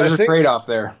 There's a trade-off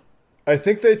there. I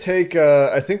think they take.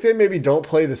 I think they maybe don't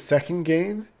play the second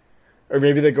game, or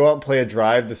maybe they go out and play a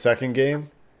drive the second game.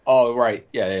 Oh, right.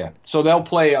 Yeah. So they'll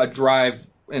play a drive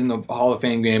in the Hall of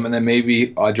Fame game, and then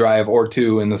maybe a drive or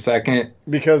 2 in the second.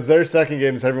 Because their second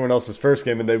game is everyone else's first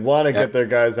game, and they want to get their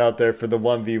guys out there for the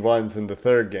 1v1s in the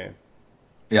third game.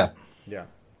 Yeah.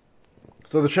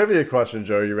 So the trivia question,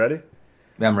 Joe, you ready?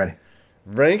 Yeah, I'm ready.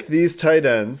 Rank these tight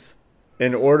ends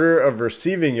in order of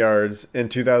receiving yards in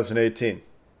 2018.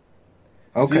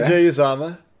 Okay. CJ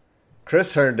Uzomah,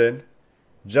 Chris Herndon,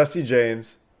 Jesse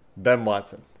James, Ben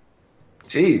Watson.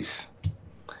 Jeez.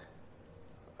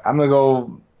 I'm going to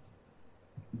go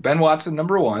Ben Watson,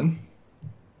 number 1.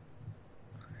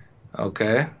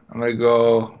 Okay. I'm going to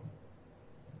go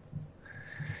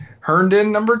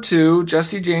Herndon, number 2,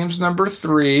 Jesse James, number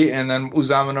 3, and then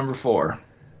Uzomah, number 4.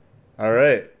 All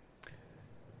right.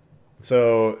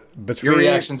 So your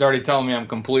reaction's already telling me I'm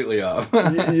completely off.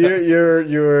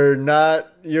 you're not.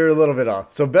 You're a little bit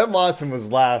off. So Ben Watson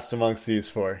was last amongst these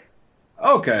 4.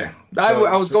 Okay,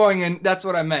 I was going in. That's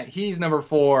what I meant. He's number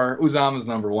 4. Uzomah's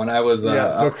number 1. I was.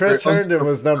 So Chris Herndon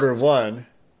was number 1.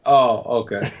 Oh,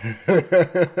 okay.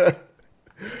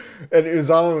 And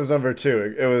Uzomah was number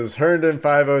 2. It was Herndon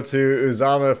 502,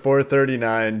 Uzomah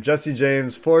 439, Jesse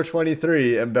James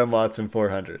 423, and Ben Watson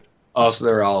 400. Oh, so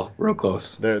they're all real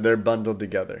close. They're bundled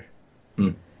together.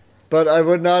 But I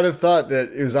would not have thought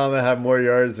that Uzomah had more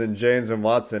yards than James and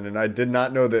Watson, and I did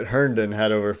not know that Herndon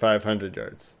had over 500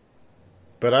 yards.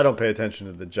 But I don't pay attention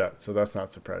to the Jets, so that's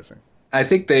not surprising. I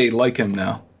think they like him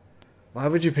now. Why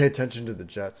would you pay attention to the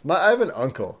Jets? I have an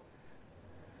uncle.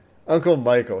 Uncle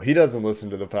Michael. He doesn't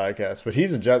listen to the podcast, but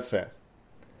he's a Jets fan.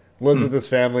 Lives with his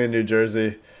family in New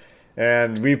Jersey.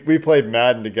 And we played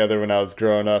Madden together when I was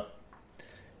growing up.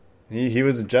 He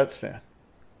was a Jets fan.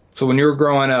 So when you were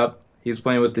growing up, he was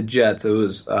playing with the Jets. It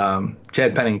was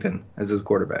Chad Pennington as his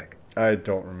quarterback. I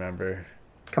don't remember.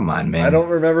 Come on, man. I don't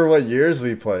remember what years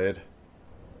we played.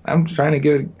 I'm trying to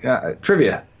get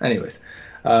trivia. Anyways.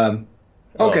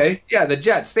 Okay, yeah, the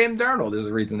Jets. Sam Darnold is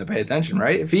a reason to pay attention,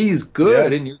 right? If he's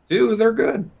good and you too, they're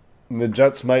good. And the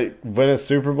Jets might win a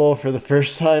Super Bowl for the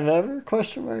first time ever?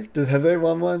 Question mark. Have they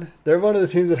won one? They're one of the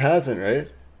teams that hasn't,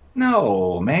 right?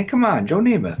 No, man, come on, Joe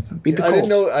Namath beat the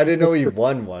Colts. I didn't know he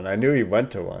won one. I knew he went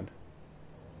to one.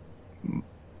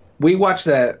 We watched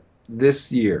that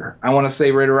this year. I want to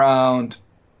say right around,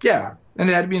 and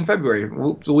it had to be in February.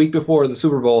 The week before the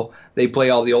Super Bowl, they play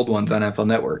all the old ones on NFL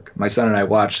Network. My son and I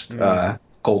watched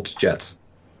Colts Jets.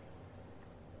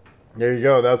 There you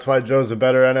go. That's why Joe's a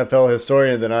better NFL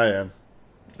historian than I am.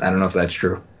 I don't know if that's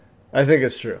true. I think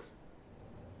it's true.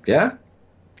 Yeah?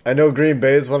 I know Green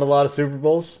Bay's won a lot of Super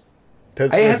Bowls.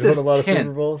 Pittsburgh's won a lot of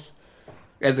Super Bowls.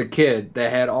 As a kid,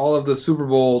 that had all of the Super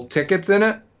Bowl tickets in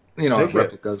it.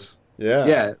 Replicas.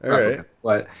 Yeah, replicas.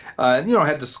 Right. But,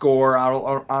 had the score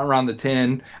out around the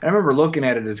tin. And I remember looking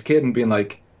at it as a kid and being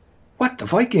like, what, the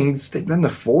Vikings, they've been to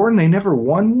 4 and they never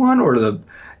won one? Or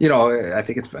I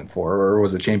think it's been 4, or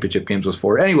was it championship games was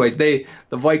 4. Anyways, the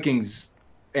Vikings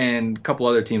and a couple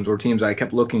other teams were teams I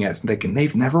kept looking at and thinking,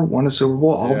 they've never won a Super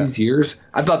Bowl all these years.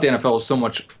 I thought the NFL was so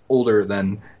much older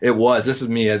than it was. This is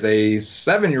me as a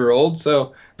 7-year-old,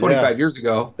 so 25 years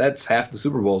ago, that's half the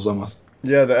Super Bowls almost.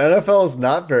 Yeah, the NFL is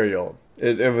not very old.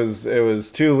 It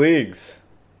was 2 leagues,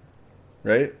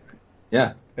 right?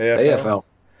 Yeah, AFL.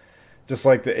 Just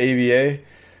like the ABA.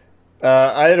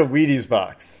 I had a Wheaties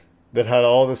box that had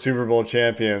all the Super Bowl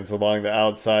champions along the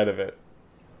outside of it.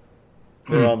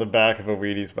 They're on the back of a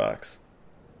Wheaties box.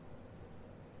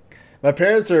 My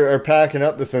parents are packing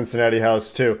up the Cincinnati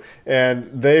house too, and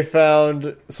they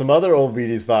found some other old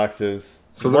Wheaties boxes.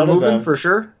 So they're moving for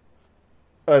sure?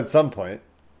 At some point.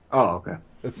 Oh, okay.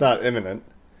 It's not imminent.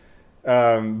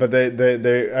 But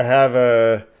they have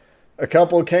a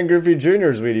couple Ken Griffey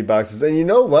Jr.'s Wheaties boxes. And you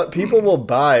know what? People will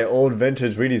buy old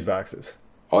vintage Wheaties boxes.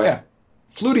 Oh, yeah.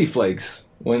 Flutie Flakes.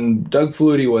 When Doug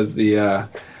Flutie was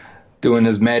doing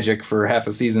his magic for half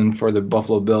a season for the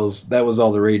Buffalo Bills, that was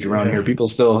all the rage around here. People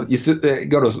still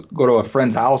go to a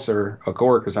friend's house or a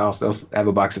coworker's house, they'll have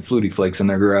a box of Flutie Flakes in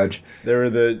their garage. There were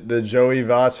the Joey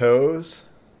Vottos,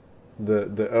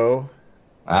 the O.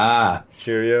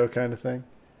 Cheerio kind of thing.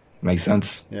 Makes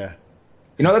sense. Yeah.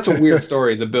 That's a weird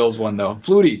story, the Bills one, though. Doug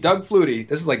Flutie,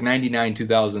 this is like 99,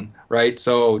 2000, right?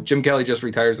 So Jim Kelly just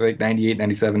retires, I think, 98,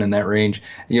 97 in that range.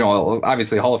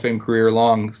 Obviously Hall of Fame career,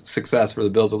 long success for the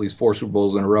Bills, at least 4 Super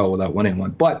Bowls in a row without winning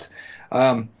one. But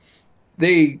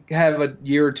they have a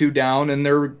year or two down, and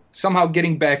they're somehow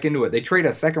getting back into it. They trade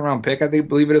a second-round pick, I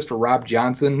believe it is, for Rob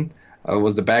Johnson,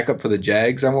 was the backup for the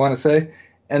Jags, I want to say.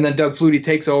 And then Doug Flutie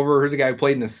takes over. Here's a guy who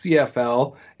played in the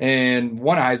CFL and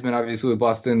won a Heisman, obviously, with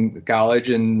Boston College,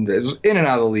 and was in and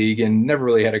out of the league and never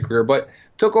really had a career, but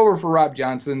took over for Rob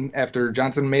Johnson after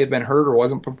Johnson may have been hurt or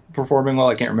wasn't performing well.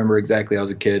 I can't remember exactly. I was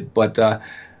a kid. But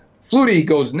Flutie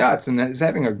goes nuts and is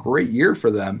having a great year for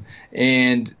them.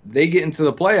 And they get into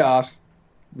the playoffs.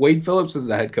 Wade Phillips is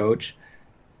the head coach.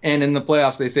 And in the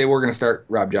playoffs, they say, we're going to start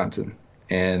Rob Johnson.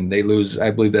 And they lose, I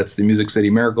believe that's the Music City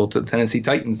Miracle, to the Tennessee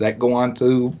Titans that go on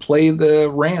to play the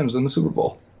Rams in the Super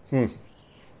Bowl. Imagine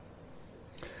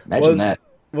that.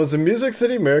 Was the Music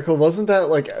City Miracle, wasn't there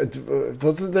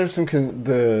some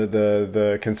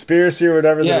the conspiracy or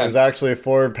whatever that it was actually a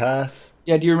forward pass?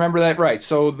 Yeah, do you remember that? Right.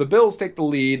 So the Bills take the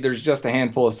lead. There's just a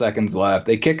handful of seconds left.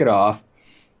 They kick it off.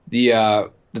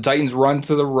 The Titans run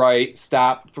to the right,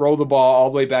 stop, throw the ball all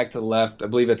the way back to the left. I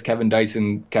believe it's Kevin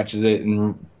Dyson catches it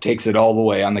and takes it all the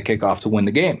way on the kickoff to win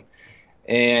the game.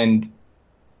 And,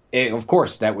 of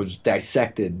course, that was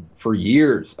dissected for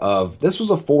years of this was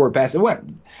a forward pass.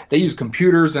 They use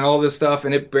computers and all this stuff,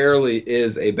 and it barely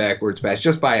is a backwards pass,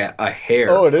 just by a hair.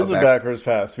 Oh, it is a backwards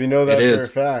pass. We know that for a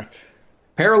fact.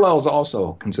 Parallel is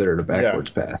also considered a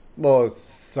backwards pass. Well, it's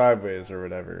sideways or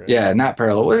whatever. Right? Yeah, not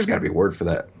parallel. Well, there's got to be a word for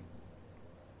that.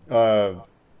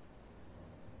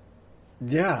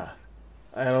 Yeah,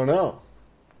 I don't know.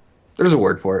 There's a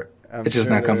word for it. It's just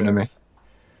not coming to me.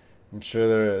 I'm sure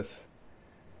there is.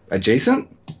 Adjacent?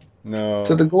 No.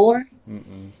 To the goal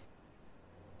line?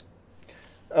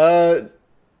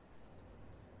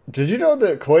 Did you know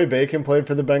that Coy Bacon played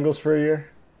for the Bengals for a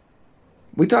year?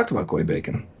 We talked about Coy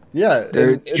Bacon. Yeah.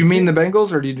 Did you mean the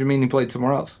Bengals, or did you mean he played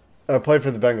somewhere else? Played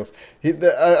for the Bengals.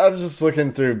 I was just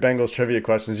looking through Bengals trivia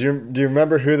questions. Do you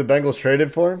remember who the Bengals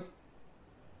traded for him?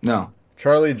 No.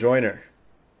 Charlie Joyner.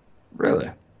 Really?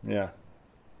 Yeah.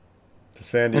 To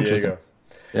San Diego.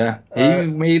 Yeah. He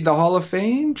made the Hall of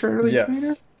Fame, Charlie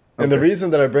Joyner? And the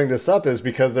reason that I bring this up is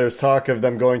because there's talk of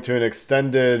them going to an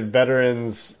extended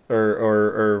veterans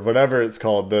or whatever it's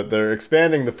called. They're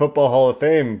expanding the Football Hall of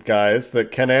Fame guys,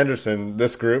 that Ken Anderson,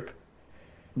 this group.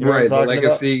 You know the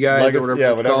legacy guys, or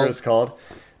whatever it's called.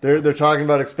 They're talking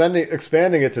about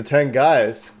expanding it to 10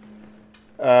 guys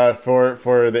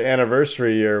for the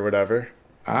anniversary year or whatever.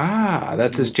 Ah,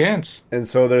 that's his chance. And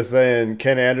so they're saying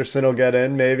Ken Anderson will get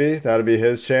in, maybe. That'll be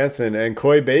his chance. And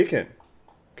Coy Bacon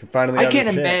can finally have his chance.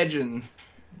 I can't imagine.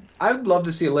 I would love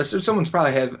to see a list. Someone's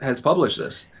probably has published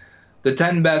this. The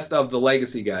 10 best of the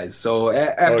legacy guys. So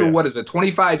after,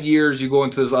 25 years, you go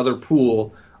into this other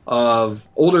pool of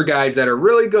older guys that are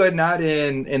really good, not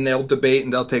in, and they'll debate,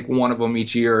 and they'll take one of them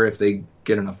each year if they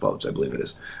get enough votes, I believe it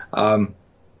is.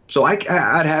 So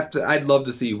I'd love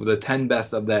to see the 10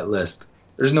 best of that list.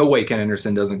 There's no way Ken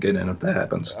Anderson doesn't get in if that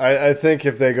happens. I think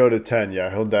if they go to 10,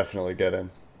 yeah, he'll definitely get in.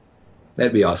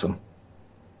 That'd be awesome.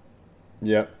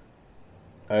 Yep.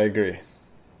 I agree.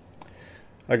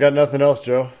 I got nothing else,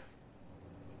 Joe.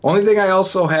 Only thing I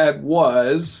also had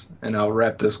was, and I'll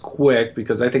wrap this quick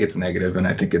because I think it's negative and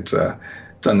I think it's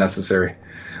unnecessary.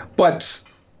 But,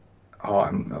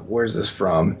 where's this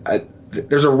from?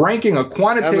 There's a ranking, a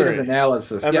quantitative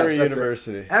analysis. Emory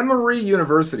University. Emory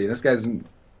University. This guy's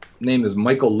name is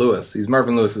Michael Lewis. He's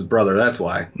Marvin Lewis's brother. That's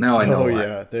why. Now I know why. Oh,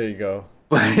 yeah. There you go.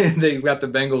 They've got the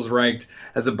Bengals ranked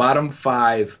as a bottom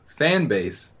 5 fan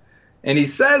base. And he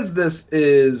says this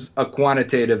is a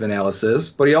quantitative analysis,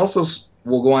 but he also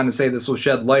will go on to say this will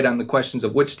shed light on the questions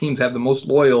of which teams have the most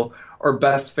loyal or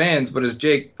best fans. But as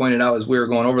Jake pointed out as we were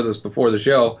going over this before the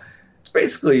show, it's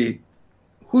basically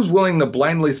who's willing to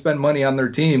blindly spend money on their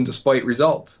team despite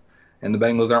results. And the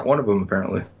Bengals aren't one of them,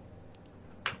 apparently.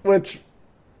 Which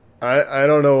I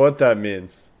don't know what that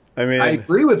means. I mean, I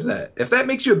agree with that. If that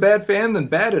makes you a bad fan, then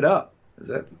bat it up.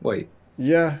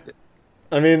 Yeah.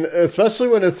 I mean, especially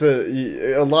when it's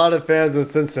a lot of fans in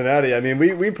Cincinnati. I mean,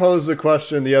 we posed a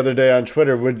question the other day on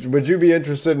Twitter. Would you be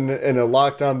interested in a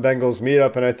Locked On Bengals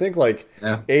meetup? And I think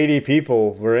 80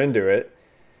 people were into it.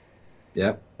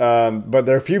 Yeah. But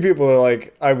there are a few people that are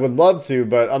like, I would love to,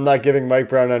 but I'm not giving Mike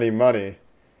Brown any money.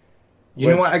 You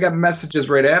know what? I got messages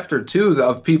right after, too,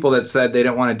 of people that said they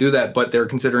didn't want to do that, but they're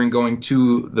considering going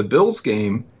to the Bills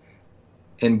game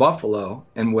in Buffalo,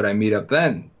 and would I meet up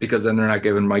then? Because then they're not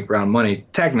giving Mike Brown money.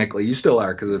 Technically, you still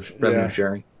are because of revenue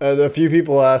sharing. A few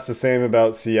people asked the same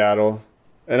about Seattle,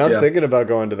 and I'm thinking about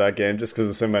going to that game just because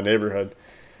it's in my neighborhood.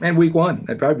 Man, week 1,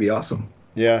 that'd probably be awesome.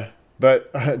 Yeah,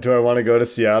 but do I want to go to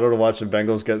Seattle to watch the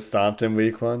Bengals get stomped in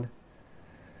week 1?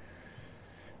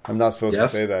 I'm not supposed to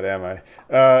say that, am I?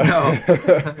 No.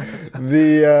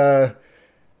 There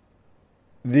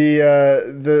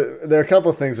are a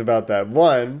couple things about that.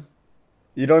 One,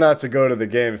 you don't have to go to the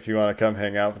game if you want to come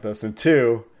hang out with us. And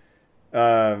 2,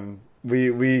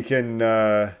 we can.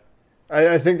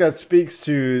 I think that speaks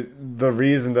to the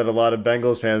reason that a lot of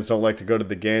Bengals fans don't like to go to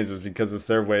the games is because it's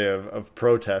their way of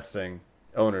protesting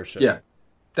ownership. Yeah,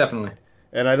 definitely.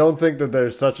 And I don't think that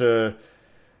there's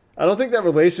I don't think that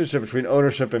relationship between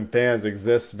ownership and fans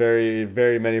exists very,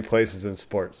 very many places in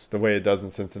sports the way it does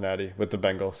in Cincinnati with the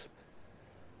Bengals.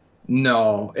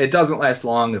 No, it doesn't last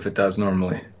long if it does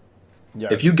normally. Yeah,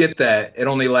 if you get that, it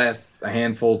only lasts a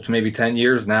handful to maybe 10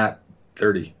 years, not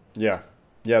 30. Yeah.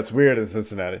 Yeah, it's weird in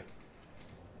Cincinnati.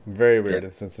 Very weird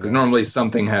in Cincinnati. Because normally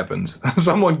something happens.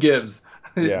 Someone gives,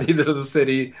 either the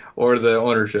city or the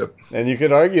ownership. And you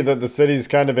could argue that the city's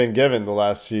kind of been given the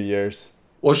last few years.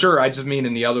 Well, sure. I just mean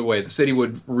in the other way. The city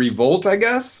would revolt, I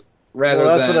guess, rather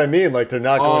that's what I mean. Like, they're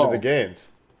not going to the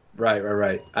games.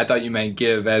 Right. I thought you meant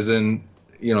give, as in,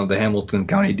 the Hamilton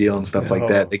County deal and stuff like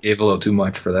that. They gave a little too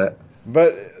much for that.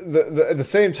 But at the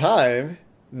same time,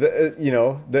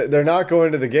 they're not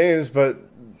going to the games. But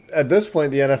at this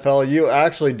point, the NFL, you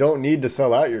actually don't need to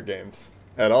sell out your games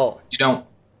at all. You don't.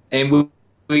 And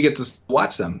we get to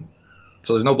watch them.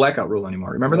 So there's no blackout rule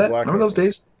anymore. Remember that? Remember those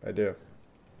days? I do.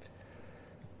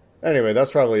 Anyway, that's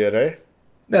probably it, eh?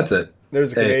 That's it.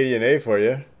 There's a Canadian A for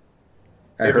you.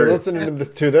 If you're listening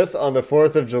to this on the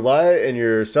 4th of July and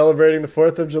you're celebrating the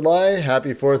 4th of July,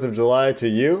 happy 4th of July to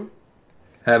you.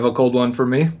 Have a cold one for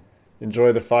me.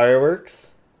 Enjoy the fireworks.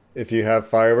 If you have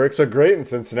fireworks, they're great in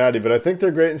Cincinnati, but I think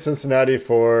they're great in Cincinnati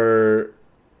for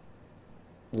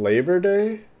Labor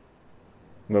Day?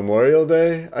 Memorial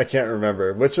Day? I can't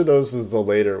remember. Which of those is the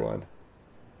later one?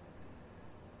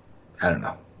 I don't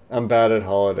know. I'm bad at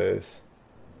holidays.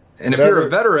 And if you're a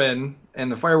veteran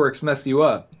and the fireworks mess you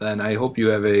up, then I hope you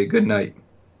have a good night.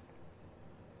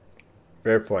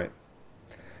 Fair point.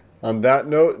 On that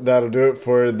note, that'll do it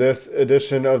for this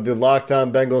edition of the Locked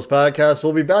On Bengals podcast.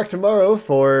 We'll be back tomorrow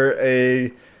for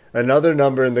a another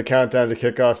number in the Countdown to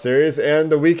Kickoff series,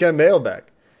 and the weekend mailbag.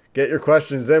 Get your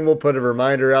questions in. We'll put a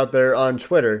reminder out there on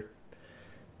Twitter.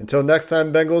 Until next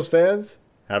time, Bengals fans,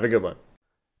 have a good one.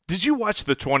 Did you watch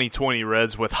the 2020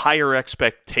 Reds with higher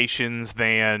expectations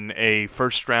than a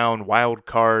first-round wild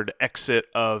card exit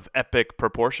of epic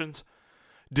proportions?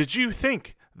 Did you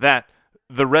think that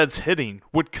the Reds hitting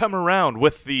would come around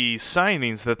with the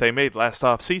signings that they made last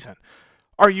offseason?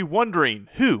 Are you wondering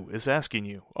who is asking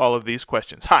you all of these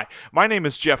questions? Hi, my name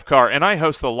is Jeff Carr, and I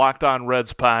host the Locked On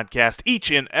Reds podcast each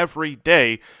and every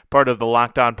day, part of the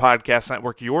Locked On Podcast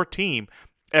Network, your team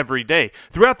every day.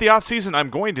 Throughout the offseason, I'm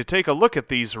going to take a look at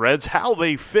these Reds, how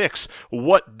they fix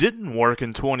what didn't work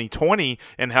in 2020,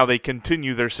 and how they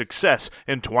continue their success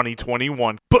in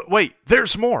 2021. But wait,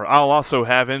 there's more. I'll also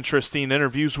have interesting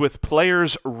interviews with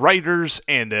players, writers,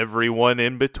 and everyone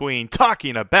in between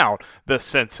talking about the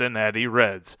Cincinnati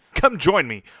Reds. Come join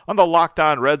me on the Locked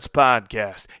On Reds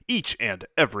podcast each and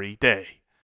every day.